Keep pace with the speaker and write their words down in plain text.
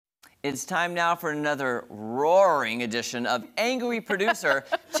It's time now for another roaring edition of Angry Producer.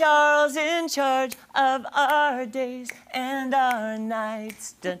 Charles in charge of our days and our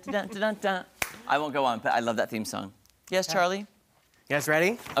nights. Dun, dun, dun, dun, dun. I won't go on, but I love that theme song. Yes, Charlie? You guys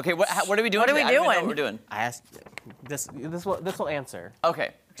ready? Okay, what are we doing? What are we today? I don't even know doing? what we're doing. I asked this will answer.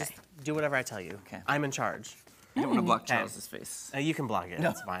 Okay. Just do whatever I tell you. Okay. I'm in charge. I don't want to block Okay. Charles's face. You can block it.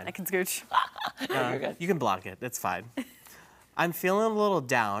 No. It's fine. I can scooch. You're good. You can block it. It's fine. I'm feeling a little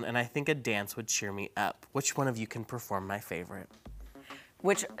down, and I think a dance would cheer me up. Which one of you can perform my favorite?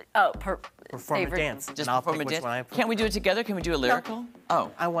 Which, Perform favorite. a dance. Just and I'll perform pick a which dance. one I Can't we do it together? Can we do a lyrical?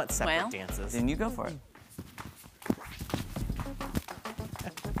 Oh, I want separate Well. dances. then you go for it.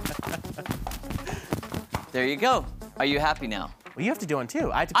 There you go. Are you happy now? Well, you have to do one too.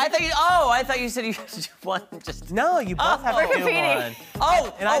 I thought you said you should do one just. No, you both have to do competing. one.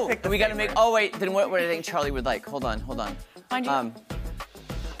 Oh, And I picked the we gotta make. favorite. Oh wait, then what do I think Charlie would like? Hold on. Mind you.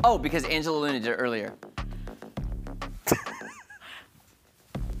 Oh, because Angela Luna did it earlier.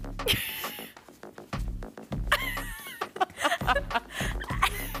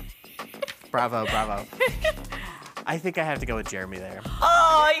 Bravo, bravo. I think I have to go with Jeremy there.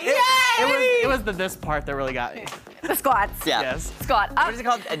 Oh yay! It was this part that really got me. The squats. Yeah. Yes. Squat. What is it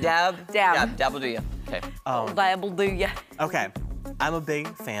called? A dab? Dab. Dab will do you. Okay. Bible do ya. Okay. I'm a big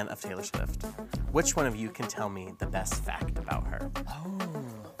fan of Taylor Swift. Which one of you can tell me the best fact about her?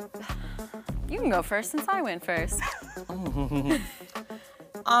 You can go first since I went first.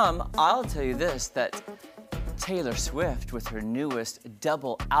 I'll tell you this, that Taylor Swift, with her newest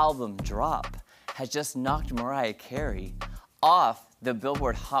double album drop, has just knocked Mariah Carey off the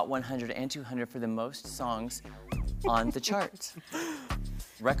Billboard Hot 100 and 200 for the most songs on the charts.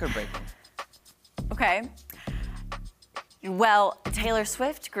 Record breaking. Okay. Well, Taylor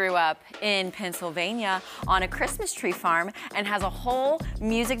Swift grew up in Pennsylvania on a Christmas tree farm and has a whole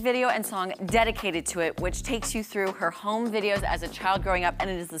music video and song dedicated to it, which takes you through her home videos as a child growing up, and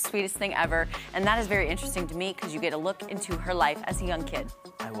it is the sweetest thing ever. And that is very interesting to me because you get a look into her life as a young kid.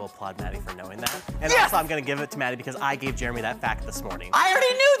 I will applaud Maddie for knowing that. And Yes! also, I'm gonna give it to Maddie because I gave Jeremy that fact this morning. I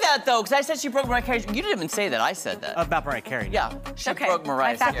already knew that though, because I said she broke Mariah Carey. You didn't even say that, I said that. About Mariah Carey. Yeah, she Okay, broke my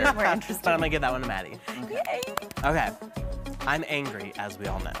Mariah fact Carey. is more But interesting. I'm gonna give that one to Maddie. Yay. Okay. I'm angry, as we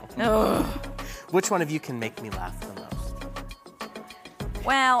all know. Ugh. Which one of you can make me laugh the most?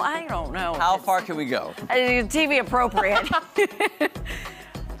 Well, I don't know. How far can we go? TV appropriate.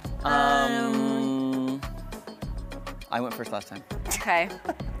 I went first last time. Okay.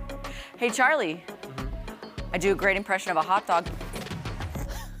 Hey, Charlie. I do a great impression of a hot dog.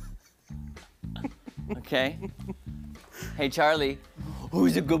 Okay. Hey, Charlie.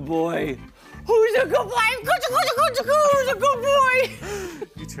 Who's a good boy? Who's a good boy? Who's a good boy?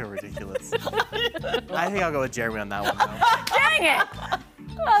 You two are ridiculous. I think I'll go with Jeremy on that one, though. Dang it!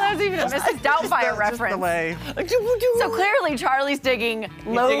 Oh, that was even a Mrs. Doubtfire reference. The way. So clearly, Charlie's digging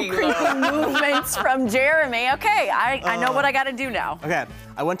low, digging creepy movements from Jeremy. Okay, I know what I gotta do now. Okay,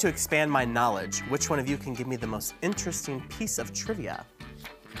 I want to expand my knowledge. Which one of you can give me the most interesting piece of trivia?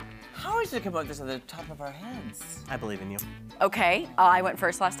 How is it come up with this at the top of our heads? I believe in you. Okay, I went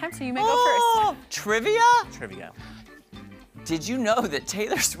first last time, so you may go Oh, trivia? Trivia. Did you know that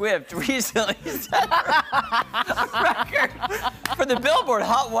Taylor Swift recently set a record for the Billboard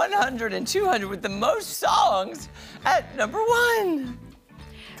Hot 100 and 200 with the most songs at #1? first.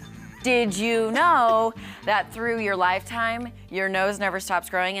 Did you know that through your lifetime, your nose never stops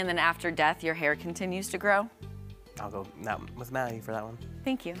growing, and then after death, your hair continues to grow? I'll go with Maddie for that one.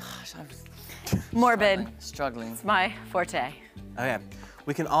 Thank you. Gosh, I'm Morbid. struggling. My forte. Okay,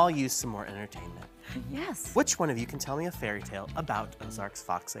 we can all use some more entertainment. Yes. Which one of you can tell me a fairy tale about Ozark's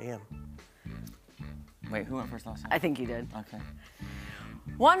Fox AM? Wait, who went first last time? I think you did. Okay.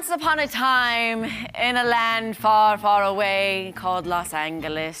 Once upon a time, in a land far, far away called Los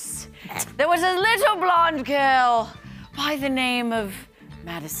Angeles, there was a little blonde girl by the name of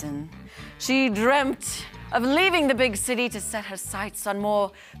Madison. She dreamt of leaving the big city to set her sights on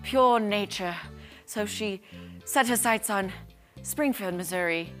more pure nature. So she set her sights on Springfield,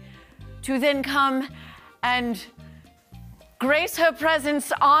 Missouri, to then come and grace her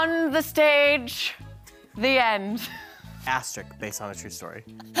presence on the stage. The end. Asterisk, based on a true story.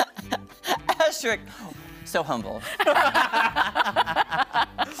 Asterisk. So humble.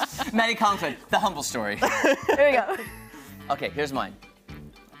 Maddie Conklin, the humble story. There we go. Okay, here's mine.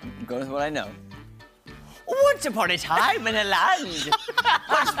 I'm going with what I know. Once upon a time in a land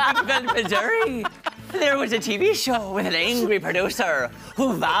called Springfield, Missouri, There was a TV show with an angry producer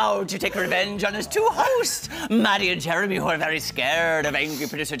who vowed to take revenge on his two hosts, Maddie and Jeremy, who were very scared of angry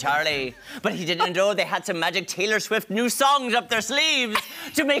producer Charlie. But he didn't know they had some magic Taylor Swift new songs up their sleeves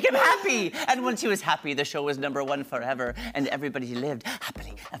to make him happy. And once he was happy, the show was #1 forever, and everybody lived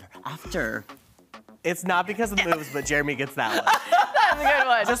happily ever after. It's not because of the moves, but Jeremy gets that one. That's a good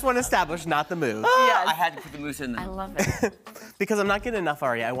one. Just want to establish, not the move. Yes. I had to put the moose in there. I love it. Because I'm not getting enough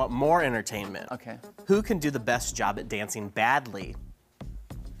already. I want more entertainment. Okay. Who can do the best job at dancing badly?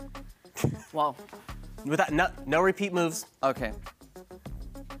 Well, Without no repeat moves. Okay.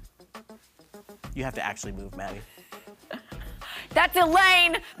 You have to actually move, Maddie. that's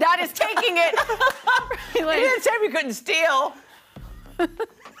Elaine. That is taking it. You didn't say we couldn't steal.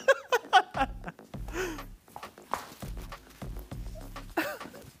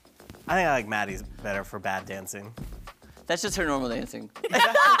 I think I like Maddie's better for bad dancing. That's just her normal dancing.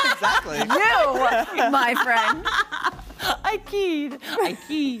 Exactly. You, my friend. I keyed.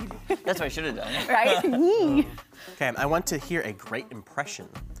 That's what I should have done. Right? Okay, I want to hear a great impression.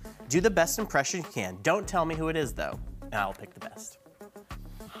 Do the best impression you can. Don't tell me who it is, though, and I'll pick the best.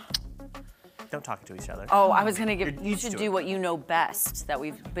 Don't talk to each other. Oh, I was gonna give. You're You used should to do it. what you know best that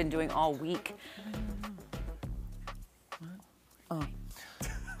we've been doing all week.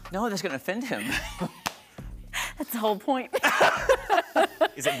 No, that's gonna offend him. That's the whole point.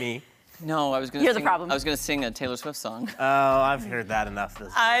 Is it me? No, I was gonna. You're the sing, problem. I was gonna sing a Taylor Swift song. Oh, I've heard that enough.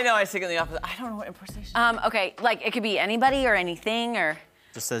 I know. I sing in the office. I don't know what impersonation. Okay, like it could be anybody or anything, or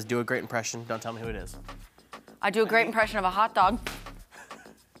Just says, do a great impression. Don't tell me who it is. I do a great impression of a hot dog.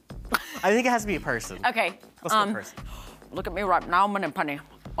 I think it has to be a person. Okay. Let's go person. Look at me right now, Minnie Penny.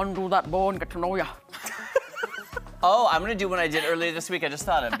 Undo that bow and get to know ya. Oh, I'm gonna do one I did earlier this week. I just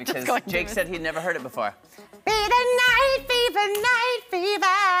thought of because going to Jake do it. said he'd never heard it before. Be the night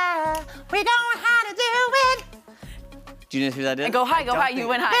fever. We don't know how to do it. Do you know who that is? Go high, go high. You think-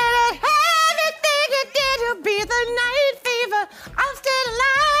 went high. Better everything you did to be the night fever. I'm still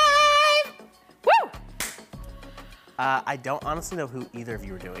alive. Woo! I don't honestly know who either of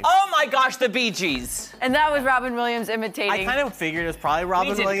you are doing. Oh my gosh, the Bee Gees. And that was Robin Williams imitating. I kind of figured it was probably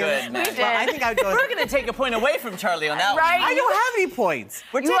Robin did Williams. good, man. We But I did. think I'd go We're with, gonna take a point away from Charlie on that Right? I don't have any points.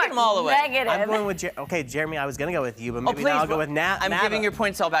 one. We're You taking are them all away. negative. I'm going with, okay, Jeremy, I was going to go with you, but Oh, maybe please. now I'll go with Nat. I'm Nata. giving your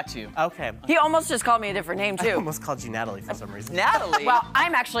points all back to you. Okay. He almost just called me a different name I too. almost called you Natalie for some reason. Natalie. Well,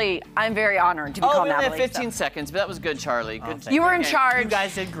 I'm very honored to be oh, called we only have Natalie. 15 seconds, but that was good, Charlie. Good. thank You were in Okay. charge. You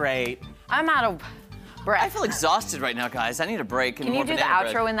guys did great. I'm out of breath. I feel exhausted right now, guys. I need a break. And Can you more do the banana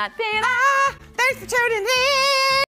bread. outro in that thing? Thanks for tuning in.